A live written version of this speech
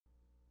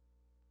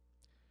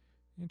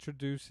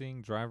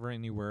Introducing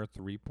DriverAnywhere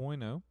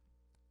 3.0.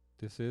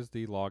 This is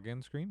the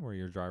login screen where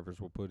your drivers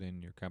will put in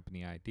your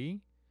company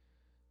ID,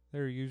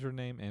 their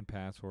username and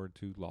password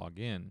to log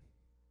in.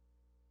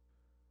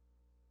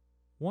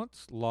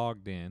 Once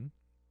logged in,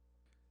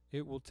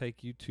 it will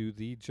take you to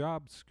the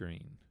job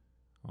screen.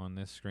 On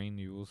this screen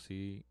you will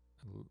see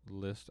a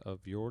list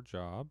of your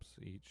jobs.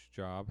 Each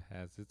job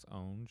has its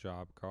own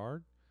job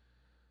card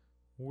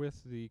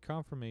with the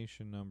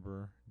confirmation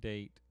number,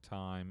 date,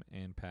 time,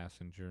 and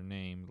passenger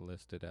name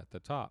listed at the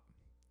top.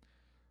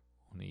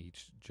 On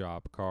each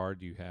job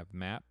card you have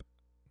map,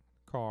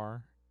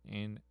 car,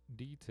 and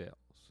details.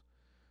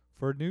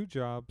 For new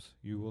jobs,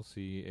 you will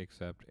see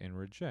accept and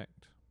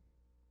reject.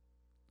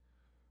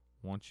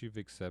 Once you've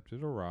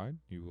accepted a ride,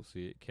 you will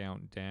see it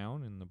count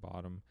down in the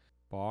bottom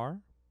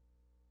bar,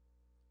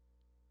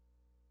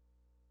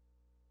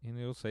 and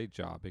it'll say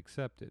job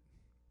accepted.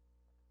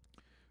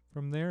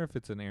 From there, if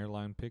it's an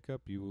airline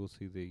pickup, you will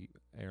see the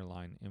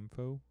airline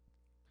info.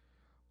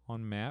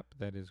 On map,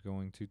 that is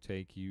going to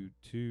take you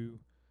to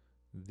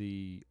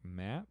the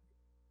map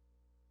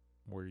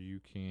where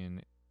you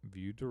can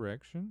view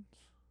directions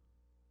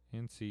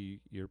and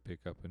see your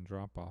pickup and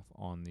drop off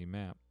on the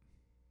map.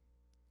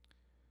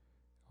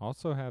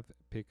 Also have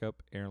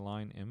pickup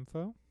airline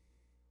info.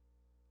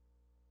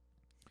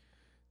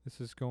 This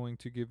is going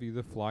to give you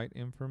the flight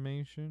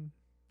information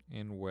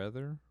and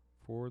weather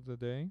for the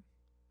day.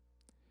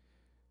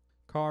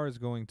 Car is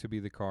going to be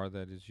the car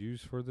that is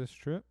used for this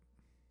trip.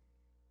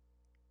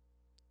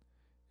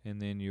 And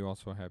then you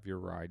also have your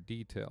ride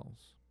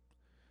details.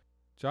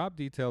 Job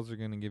details are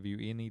going to give you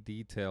any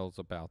details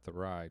about the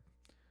ride.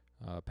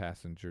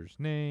 Passenger's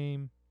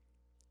name,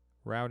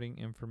 routing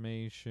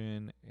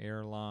information,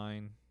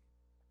 airline,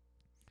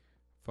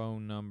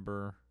 phone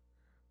number,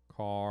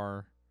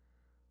 car,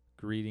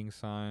 greeting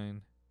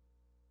sign,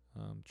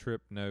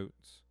 trip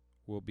notes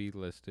will be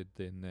listed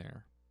in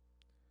there.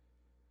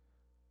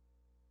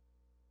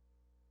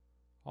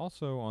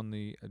 Also on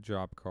the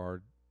job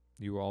card,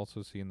 you will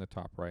also see in the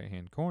top right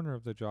hand corner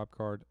of the job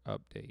card,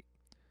 update.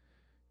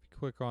 If you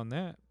click on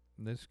that,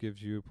 this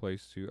gives you a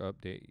place to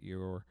update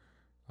your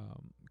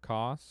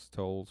costs,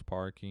 tolls,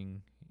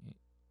 parking,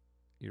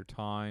 your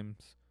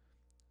times.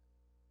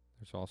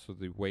 There's also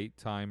the wait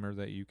timer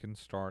that you can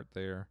start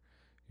there,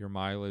 your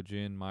mileage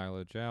in,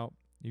 mileage out.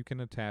 You can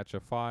attach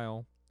a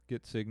file,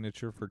 get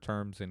signature for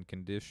terms and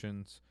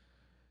conditions,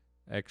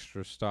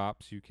 extra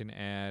stops you can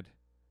add,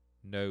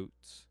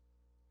 notes,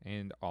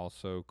 and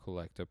also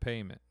collect a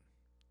payment.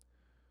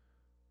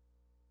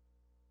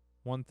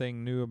 One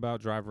thing new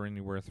about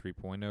DriverAnywhere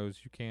 3.0 is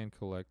you can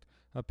collect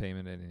a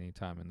payment at any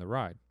time in the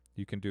ride.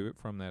 You can do it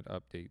from that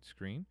update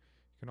screen.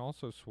 You can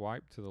also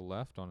swipe to the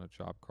left on a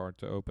job card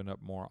to open up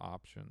more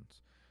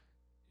options.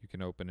 You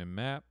can open in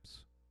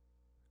maps,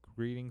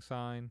 greeting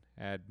sign,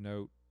 add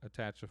note,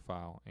 attach a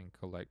file, and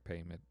collect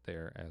payment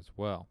there as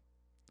well.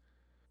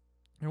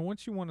 And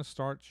once you want to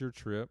start your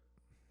trip,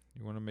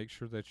 you want to make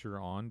sure that you're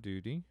on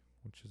duty,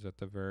 which is at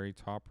the very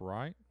top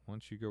right.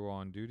 Once you go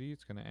on duty,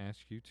 it's going to ask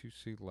you to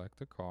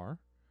select a car,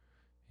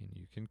 and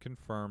you can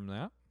confirm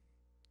that.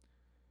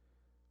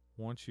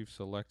 Once you've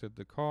selected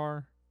the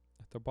car,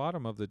 at the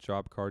bottom of the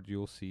job card,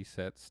 you'll see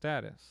set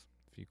status.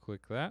 If you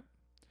click that,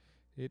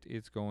 it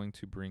is going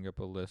to bring up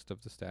a list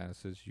of the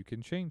statuses you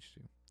can change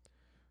to.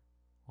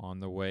 On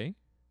the way,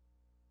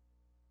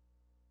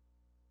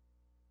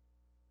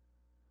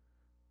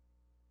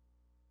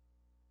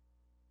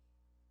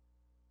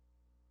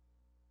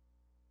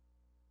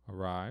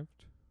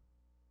 arrived,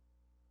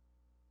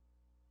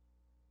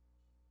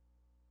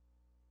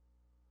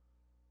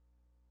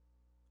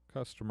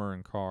 customer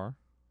and car,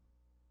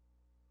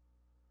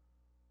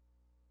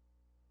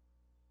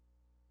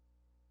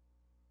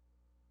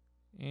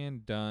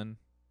 and done.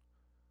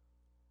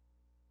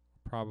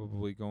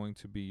 Probably going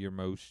to be your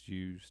most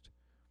used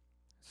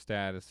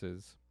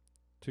statuses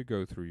to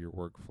go through your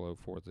workflow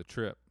for the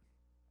trip.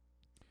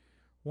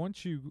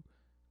 Once you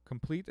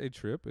complete a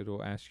trip,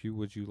 it'll ask you,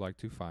 would you like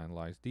to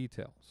finalize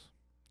details?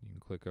 You can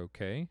click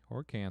OK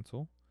or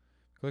cancel.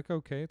 Click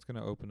OK, it's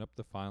going to open up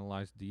the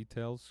finalize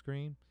details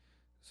screen.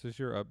 This is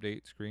your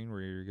update screen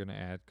where you're going to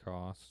add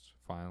costs,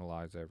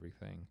 finalize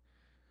everything.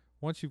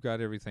 Once you've got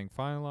everything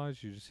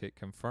finalized, you just hit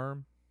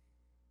confirm.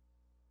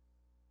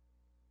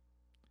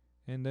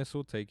 And this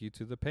will take you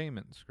to the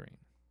payment screen.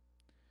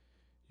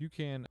 You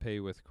can pay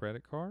with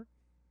credit card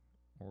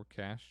or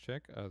cash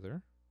check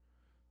other.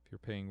 If you're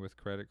paying with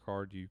credit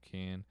card, you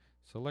can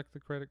select the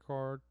credit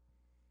card.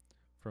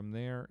 From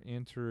there,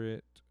 enter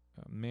it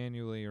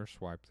manually or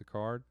swipe the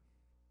card.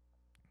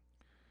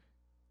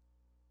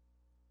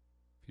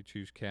 If you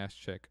choose cash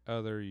check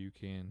other, you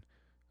can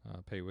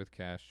pay with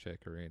cash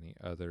check or any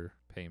other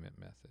payment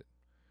method.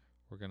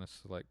 We're going to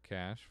select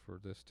cash for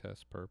this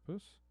test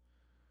purpose.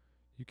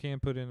 You can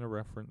put in a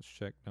reference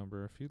check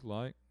number if you'd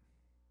like.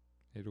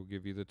 It'll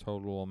give you the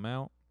total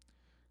amount.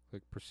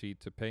 Click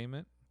proceed to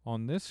payment.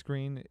 On this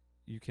screen,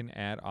 you can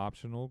add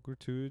optional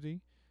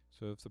gratuity.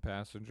 So if the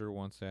passenger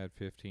wants to add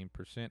 15%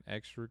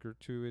 extra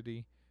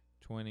gratuity,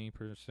 20%,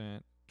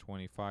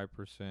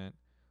 25%,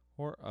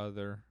 or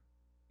other,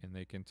 and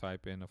they can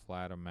type in a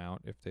flat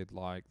amount if they'd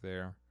like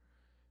there.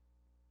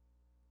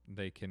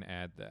 They can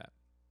add that.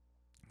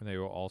 And they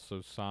will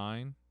also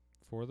sign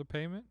for the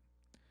payment.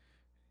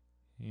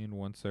 And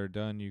once they're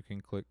done, you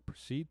can click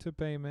Proceed to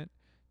Payment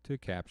to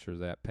capture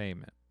that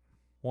payment.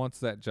 Once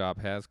that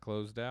job has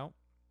closed out,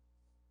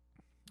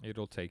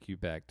 it'll take you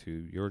back to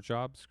your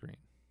job screen.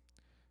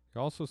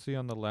 You also see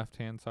on the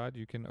left-hand side,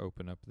 you can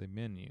open up the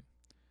menu.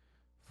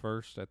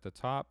 First at the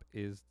top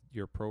is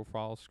your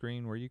profile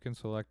screen where you can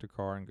select a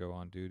car and go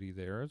on duty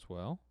there as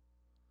well.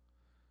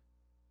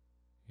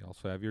 You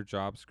also have your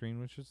job screen,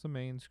 which is the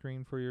main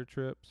screen for your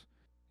trips.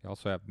 You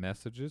also have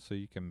messages, so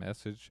you can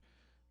message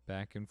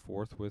back and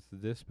forth with the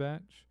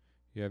dispatch.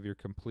 You have your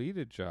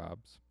completed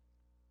jobs,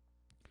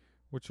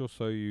 which will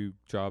show you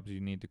jobs you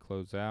need to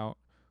close out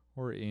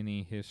or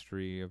any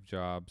history of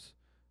jobs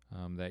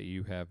that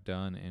you have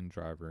done in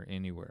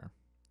DriverAnywhere.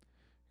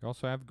 You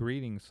also have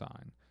greeting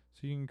sign,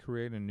 so you can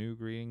create a new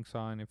greeting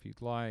sign if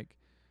you'd like,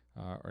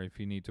 or if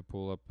you need to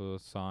pull up a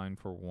sign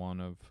for one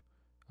of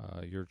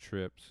your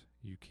trips,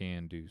 you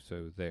can do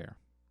so there.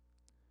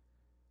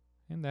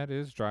 And that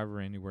is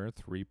DriverAnywhere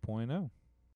 3.0.